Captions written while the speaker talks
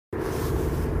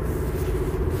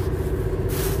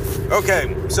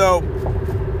Okay, so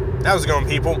how's it going,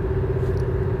 people?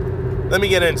 Let me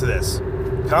get into this.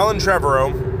 Colin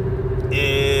Trevorrow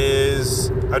is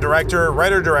a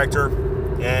writer-director,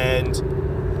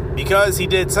 and because he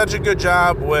did such a good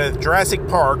job with Jurassic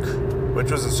Park, which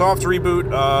was a soft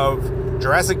reboot of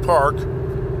Jurassic Park,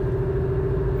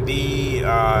 the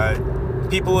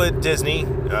people at Disney,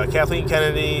 Kathleen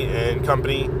Kennedy and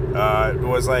company,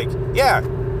 was like, yeah,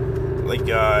 like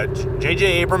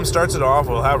J.J. Abrams starts it off.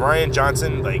 We'll have Rian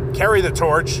Johnson carry the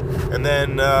torch, and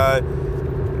then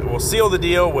we'll seal the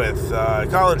deal with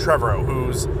Colin Trevorrow,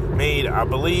 who's made, I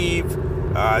believe,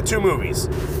 2 movies.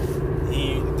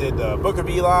 He did the Book of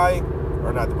Eli,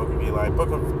 or not the Book of Eli,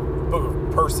 Book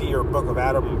of Percy, or Book of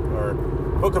Adam, or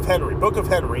Book of Henry,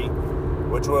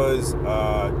 which was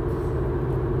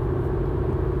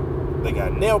like a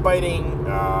nail-biting,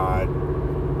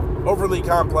 overly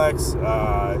complex,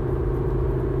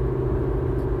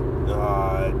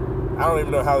 I don't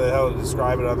even know how the hell to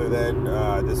describe it other than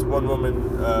this one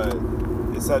woman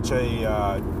is such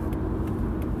a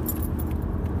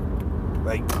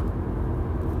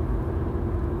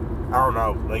I don't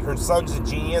know, her son's a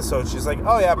genius, so she's like,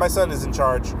 oh yeah, my son is in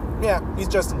charge. Yeah, he's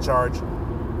just in charge.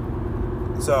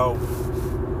 So,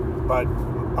 but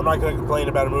I'm not going to complain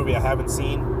about a movie I haven't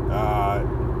seen, but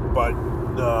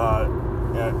I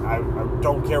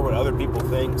don't care what other people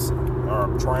think, or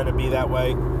I'm trying to be that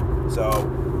way. So,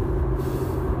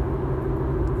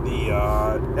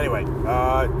 anyway,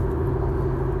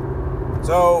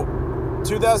 so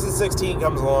 2016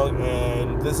 comes along,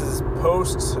 and this is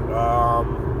post, I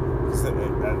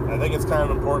think it's kind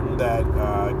of important that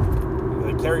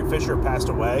Carrie Fisher passed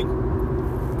away,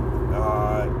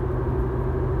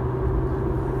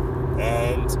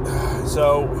 and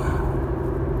so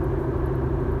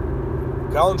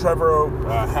Colin Trevorrow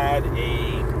had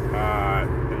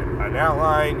an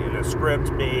outline and a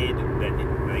script made that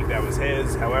I think that was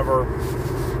his. However,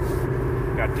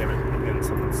 god damn it, I'm getting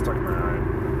something stuck in my eye.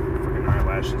 Freaking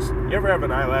eyelashes. You ever have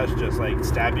an eyelash just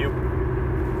stab you?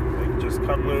 Just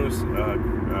come loose,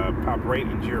 pop right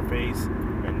into your face,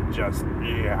 and just,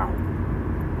 yeah.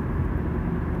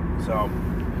 So,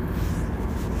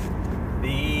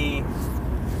 the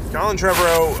Colin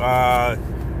Trevorrow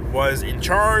was in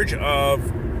charge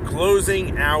of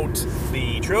closing out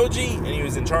the trilogy, and he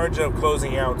was in charge of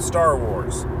closing out Star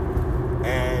Wars.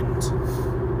 And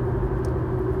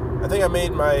I think I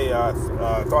made my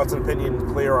thoughts and opinion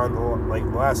clear on the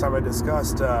last time I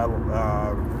discussed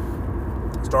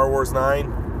Star Wars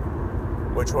 9,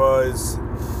 which was,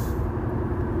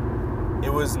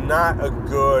 it was not a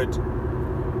good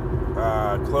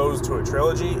close to a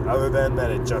trilogy, other than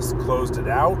that it just closed it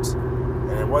out,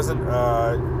 and it wasn't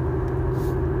a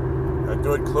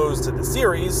good close to the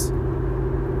series,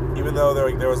 even though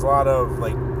there was a lot of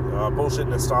bullshit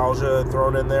nostalgia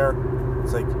thrown in there.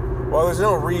 It's well, there's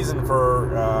no reason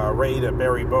for Rey to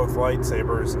bury both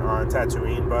lightsabers on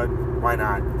Tatooine, but why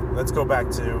not? Let's go back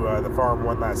to the farm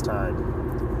one last time,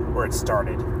 where it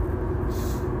started.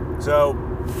 So,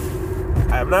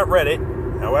 I have not read it.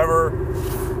 However,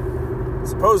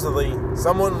 supposedly,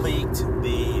 someone leaked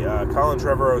the Colin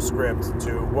Trevorrow script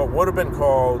to what would have been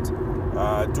called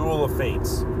Duel of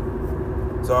Fates.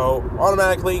 So,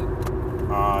 automatically,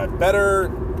 better,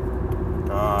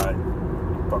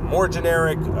 but more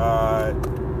generic,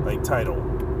 title.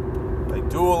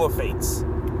 Duel of Fates.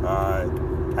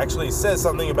 Actually says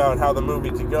something about how the movie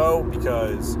could go,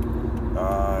 because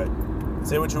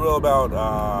say what you will about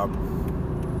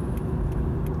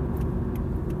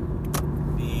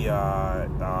the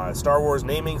Star Wars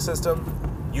naming system,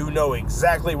 you know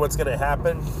exactly what's going to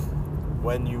happen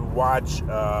when you watch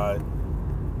the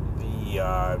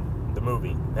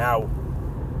movie. Now,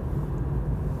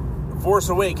 The Force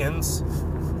Awakens,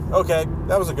 okay,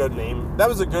 that was a good name. That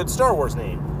was a good Star Wars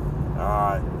name.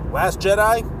 Last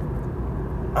Jedi,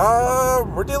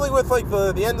 we're dealing with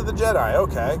the end of the Jedi.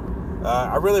 Okay,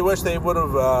 I really wish they would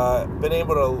have been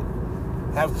able to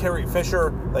have Carrie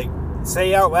Fisher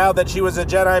say out loud that she was a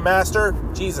Jedi Master.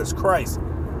 Jesus Christ,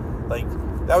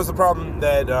 that was the problem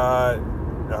that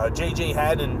JJ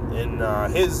had in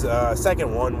his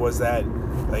second one, was that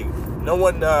no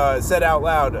one said out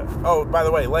loud, oh, by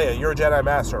the way, Leia, you're a Jedi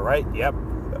Master, right? Yep.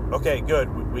 Okay, good.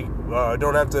 We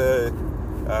don't have to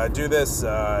do this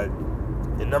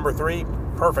in number 3.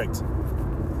 Perfect.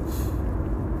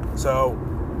 So,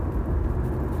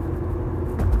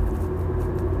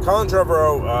 Colin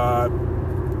Trevorrow,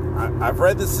 I've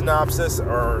read the synopsis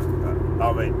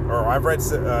of it, or I've read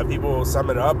people sum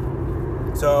it up.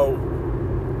 So,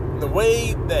 the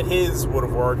way that his would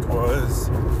have worked was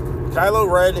Kylo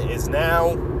Ren is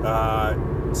now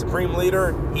Supreme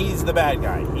Leader. He's the bad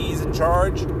guy. He's in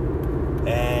charge,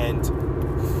 and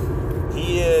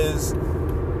he is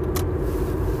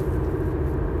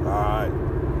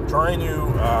trying to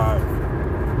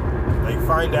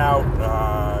find out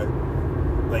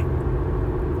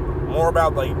more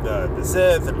about the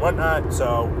Sith and whatnot.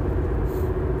 So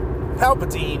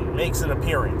Palpatine makes an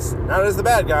appearance, not as the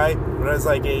bad guy, but as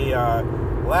a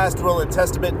last will and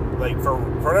testament. For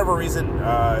whatever reason,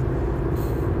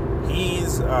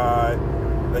 he's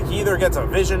he either gets a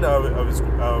vision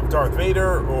of Darth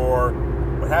Vader or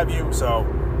what have you. So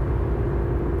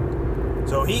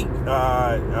he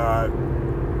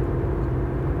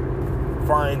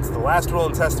finds the last will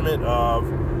and testament of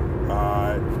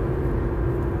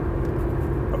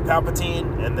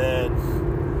Palpatine, and then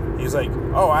he's like,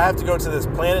 "Oh, I have to go to this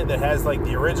planet that has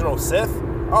the original Sith.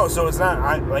 Oh, so it's not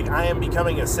I am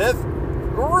becoming a Sith.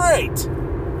 Great!"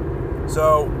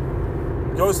 So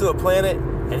goes to the planet,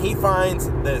 and he finds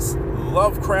this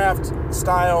Lovecraft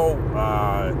style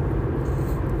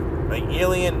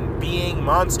alien being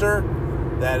monster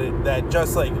that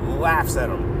just laughs at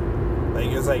him.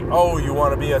 It's "Oh, you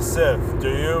want to be a Sith, do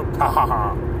you? Ha ha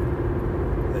ha."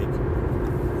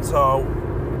 So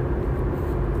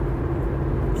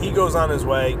he goes on his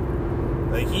way.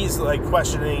 He's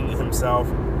questioning himself,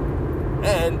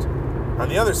 and on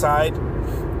the other side,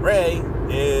 Rey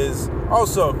is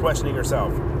also questioning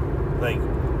herself,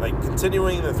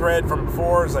 continuing the thread from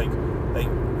before. Is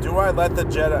do I let the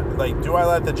Jedi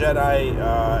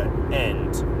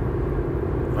end?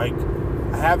 I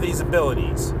have these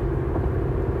abilities,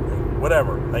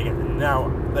 whatever. Now,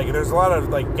 there's a lot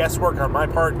of guesswork on my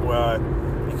part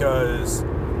because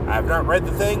I have not read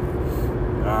the thing.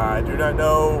 I do not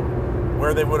know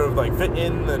where they would have fit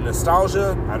in the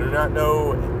nostalgia. I do not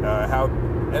know how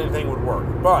anything would work,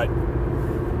 but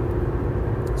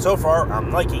so far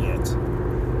I'm liking it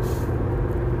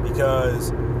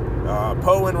because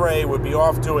Poe and Rey would be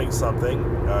off doing something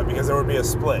because there would be a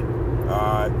split,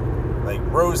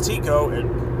 Rose Tico and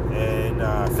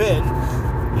Finn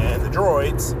and the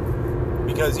droids,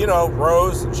 because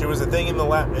Rose, she was a thing in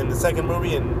the second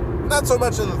movie and not so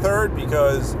much in the third,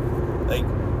 because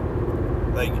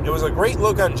it was a great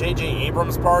look on J.J.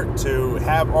 Abrams' part to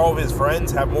have all of his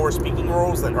friends have more speaking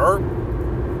roles than her.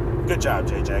 Good job,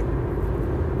 J.J.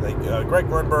 Greg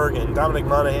Grunberg and Dominic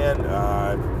Monaghan,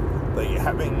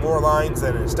 having more lines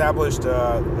than an established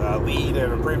lead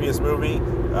in a previous movie.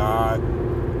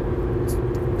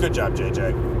 Good job,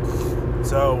 J.J.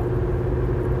 So,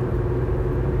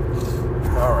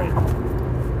 all right.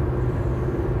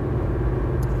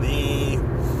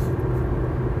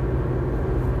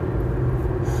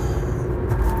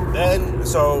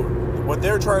 So what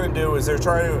they're trying to do is they're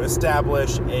trying to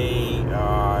establish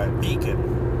a beacon.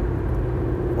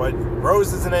 What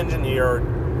Rose is an engineer,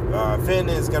 Finn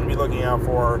is going to be looking out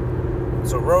for.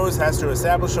 So Rose has to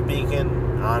establish a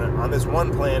beacon on this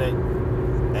one planet,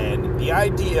 and the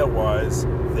idea was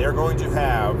they're going to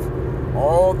have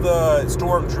all the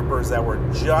stormtroopers that were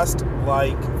just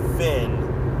like Finn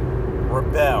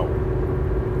rebel.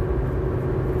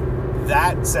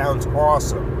 That sounds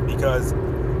awesome, because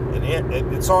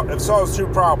it solves two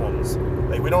problems.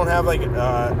 We don't have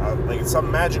some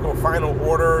magical final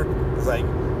order. It's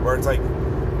where it's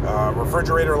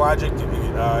refrigerator logic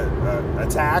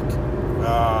attack,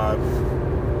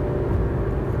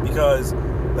 because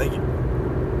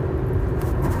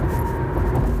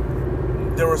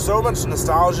there was so much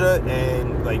nostalgia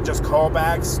and just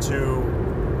callbacks to,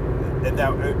 and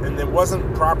it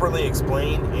wasn't properly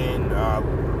explained in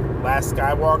Last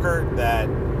Skywalker, that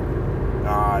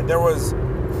it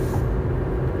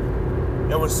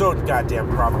was so goddamn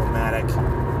problematic,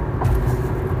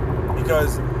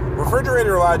 because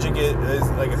refrigerator logic is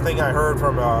a thing I heard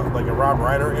from a Rob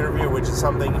Reiner interview, which is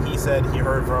something he said he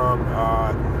heard from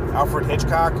Alfred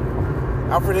Hitchcock.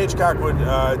 Alfred Hitchcock would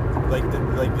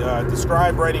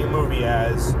describe writing a movie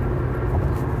as,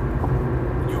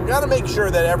 you got to make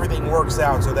sure that everything works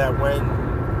out, so that when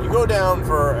you go down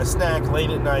for a snack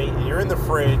late at night and you're in the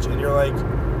fridge and you're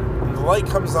and the light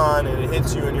comes on and it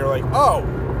hits you and you're oh,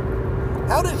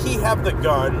 how did he have the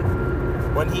gun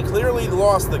when he clearly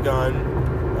lost the gun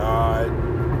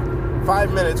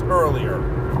 5 minutes earlier,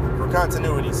 for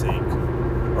continuity's sake?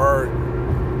 Or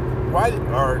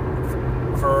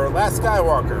for Last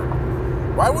Skywalker,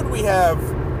 why would we have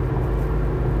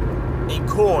a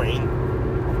coin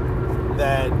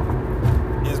that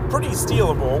is pretty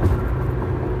stealable,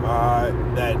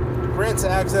 that grants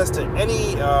access to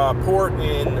any port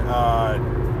in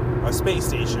a space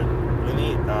station in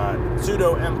the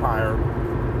pseudo empire?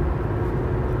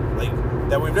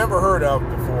 that we've never heard of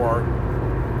before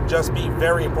just be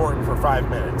very important for 5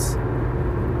 minutes.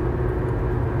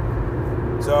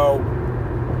 So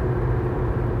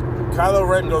Kylo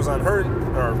Ren goes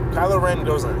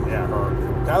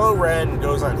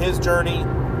on his journey.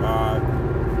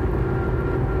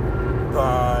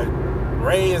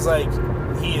 Rey is like,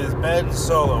 he is Ben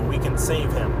Solo, we can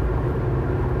save him.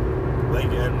 Like,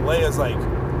 and Leia's like,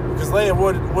 because Leia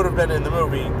would have been in the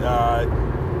movie,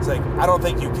 it's like, I don't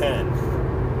think you can.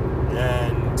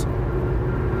 And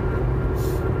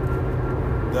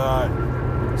the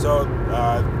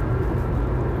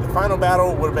final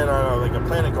battle would have been on a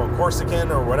planet called Corsican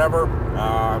or whatever.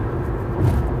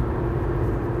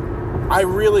 I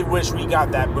really wish we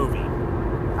got that movie.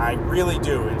 I really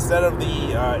do. Instead of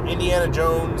the Indiana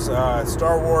Jones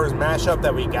Star Wars mashup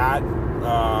that we got,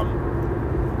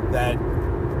 that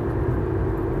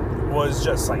was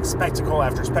just like spectacle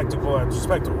after spectacle after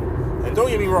spectacle. And don't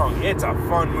get me wrong, it's a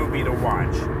fun movie to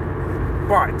watch.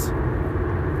 But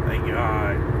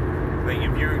like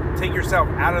if you take yourself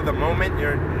out of the moment,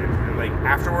 you're like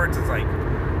afterwards, it's like,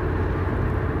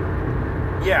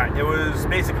 yeah, it was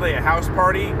basically a house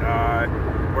party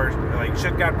where like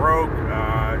shit got broke,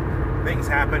 things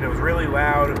happened. It was really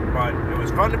loud, but it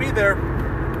was fun to be there.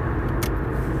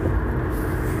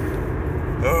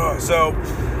 So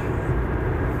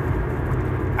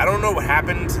I don't know what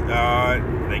happened.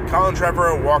 Like Colin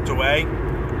Trevorrow walked away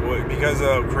because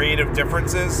of creative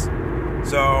differences.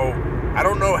 So I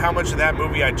don't know how much of that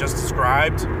movie I just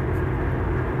described.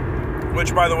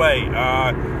 Which, by the way,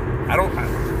 I don't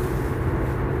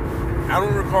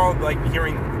recall like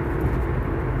hearing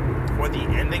what the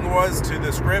ending was to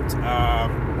the script.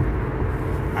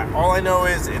 All I know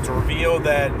is it's revealed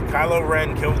that Kylo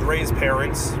Ren killed Rey's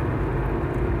parents,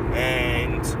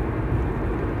 and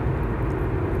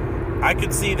I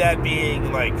could see that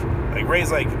being like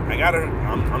Rey's like,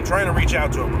 I'm trying to reach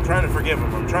out to him, I'm trying to forgive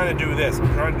him, I'm trying to do this,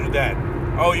 I'm trying to do that.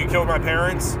 Oh, you killed my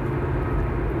parents?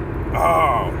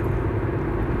 Oh,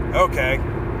 okay.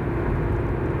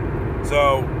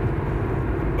 So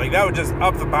like that would just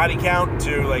up the body count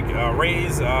to like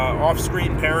Rey's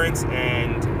off-screen parents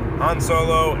and Han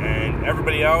Solo and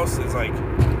everybody else is like,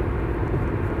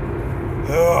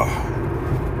 ugh.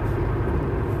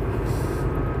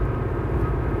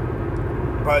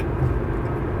 But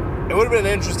it would have been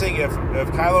interesting if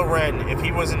Kylo Ren, if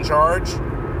he was in charge.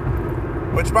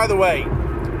 Which, by the way,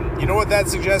 you know what that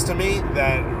suggests to me?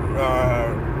 That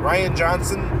Rian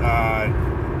Johnson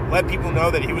let people know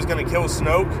that he was going to kill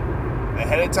Snoke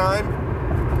ahead of time.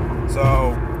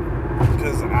 So,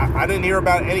 because I didn't hear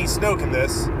about any Snoke in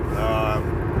this.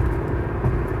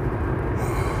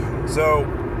 So,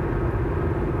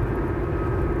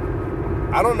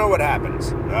 I don't know what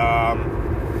happens.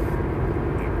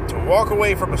 To walk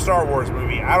away from a Star Wars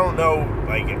movie, I don't know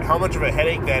like how much of a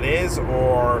headache that is,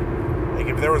 or like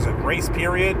if there was a grace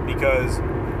period, because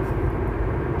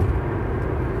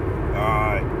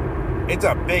it's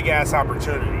a big ass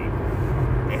opportunity,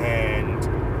 and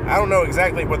I don't know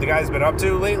exactly what the guy's been up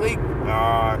to lately,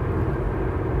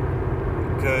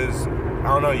 because I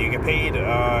don't know, you get paid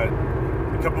a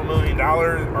couple $1 million,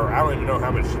 or I don't even know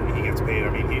how much he gets paid. I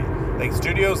mean, like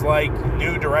studios like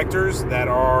new directors that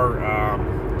are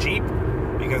cheap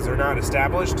because they're not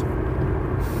established.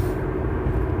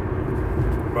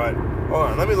 But hold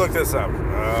on, let me look this up.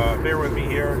 Bear with me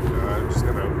here. I'm just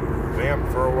gonna vamp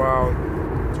for a while.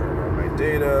 Turn on my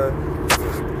data.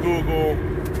 Go to Google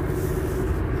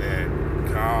and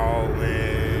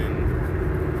Colin.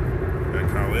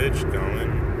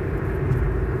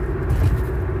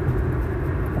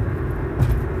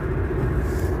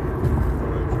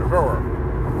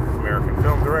 American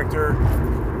film director.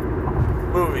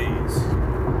 Movies.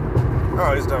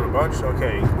 Oh, he's done a bunch.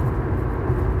 Okay.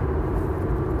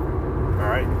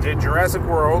 Alright. Did Jurassic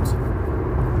World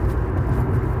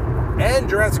and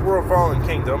Jurassic World Fallen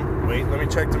Kingdom. Wait, let me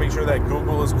check to make sure that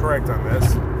Google is correct on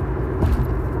this.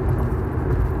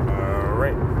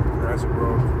 Alright. Jurassic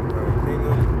World Fallen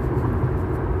Kingdom.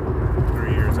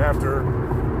 3 years after.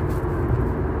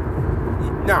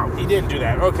 No, he didn't do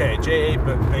that. Okay, J.A.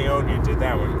 Bayona did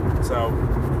that one. So,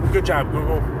 good job,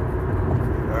 Google.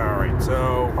 Alright,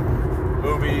 so,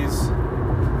 movies.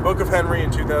 Book of Henry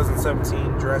in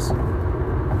 2017. Jurassic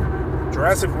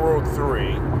World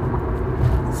 3.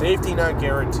 Safety Not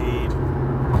Guaranteed.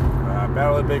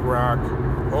 Battle at Big Rock.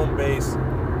 Home Base.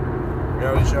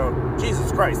 Reality Show.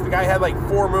 Jesus Christ, the guy had like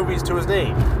 4 movies to his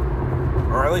name.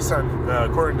 Or at least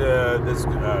according to this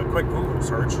quick Google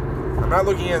search. I'm not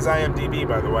looking at his IMDb,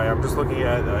 by the way. I'm just looking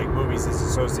at like movies he's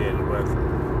associated with.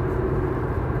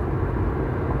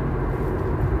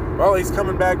 Well, he's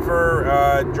coming back for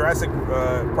Jurassic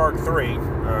Park 3,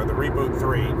 the reboot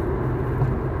 3.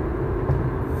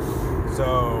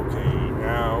 So, okay,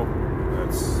 now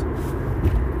that's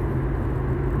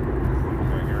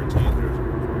not guaranteed.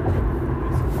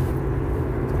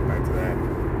 Let's get back to that.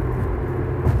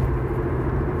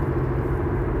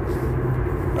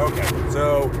 Okay,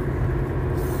 so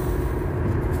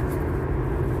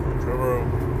Trevor.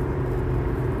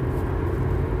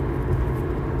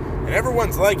 And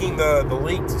everyone's liking the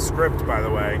leaked script, by the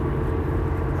way.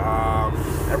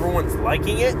 Everyone's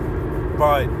liking it,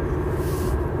 but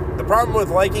the problem with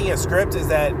liking a script is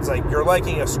that it's like you're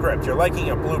liking a script, you're liking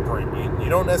a blueprint. You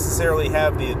don't necessarily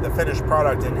have the finished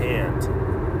product in hand,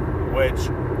 which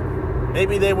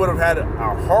maybe they would have had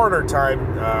a harder time,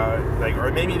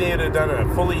 or maybe they would have done a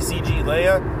fully CG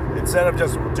Leia instead of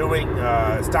just doing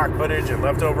stock footage and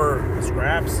leftover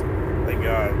scraps,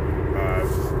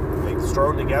 like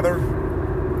strewn together.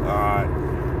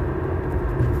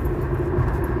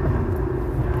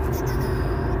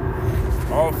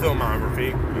 All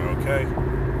filmography, okay.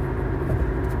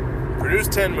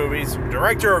 Produced 10 movies,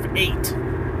 director of 8.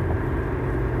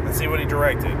 Let's see what he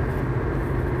directed.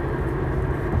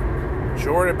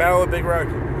 Short at Battle of Big Rock,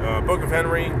 Book of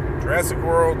Henry, Jurassic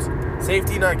World,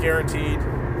 Safety Not Guaranteed,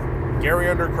 Gary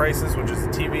Under Crisis, which is a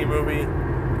TV movie,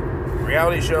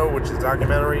 Reality Show, which is a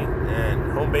documentary,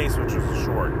 and Home Base, which was a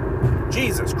short.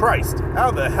 Jesus Christ, how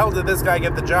the hell did this guy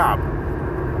get the job?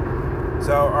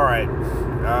 So, alright.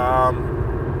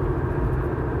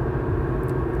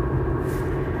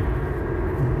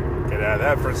 Get out of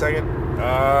that for a second.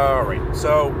 Alright,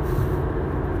 so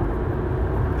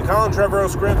the Colin Trevorrow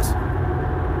script,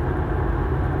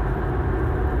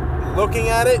 looking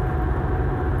at it,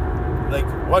 like,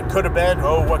 what could have been,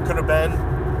 what could have been,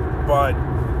 but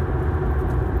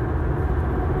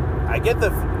I get the,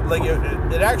 like,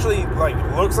 it actually, like,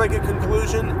 looks like a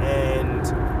conclusion, and,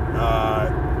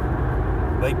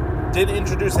 like, didn't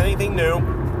introduce anything new,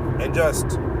 and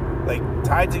just, like,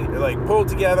 pulled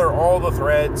together all the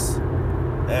threads,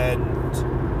 and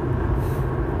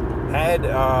had,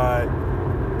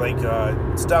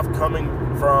 stuff coming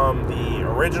from the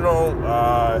original,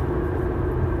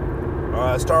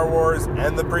 Star Wars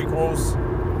and the prequels.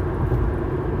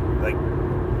 Like,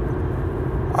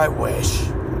 I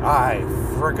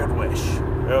frickin' wish.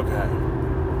 Okay.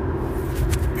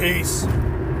 Peace.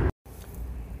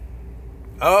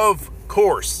 Of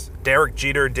course, Derek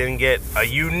Jeter didn't get a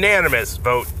unanimous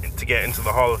vote to get into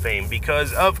the Hall of Fame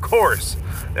because, of course,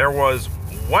 there was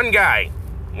one guy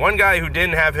who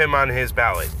didn't have him on his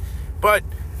ballot. But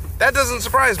that doesn't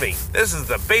surprise me. This is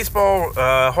the Baseball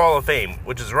Hall of Fame,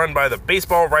 which is run by the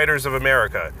Baseball Writers of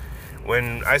America.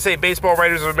 When I say Baseball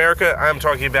Writers of America, I'm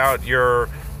talking about your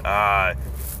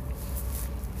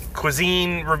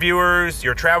cuisine reviewers,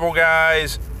 your travel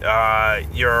guys,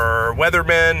 your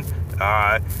weathermen.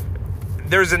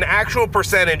 There's an actual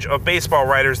percentage of baseball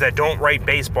writers that don't write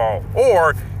baseball,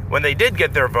 or when they did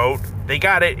get their vote, they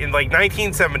got it in like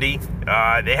 1970.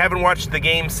 They haven't watched the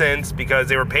game since because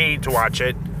they were paid to watch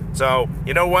it. So,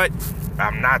 you know what?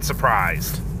 I'm not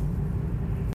surprised.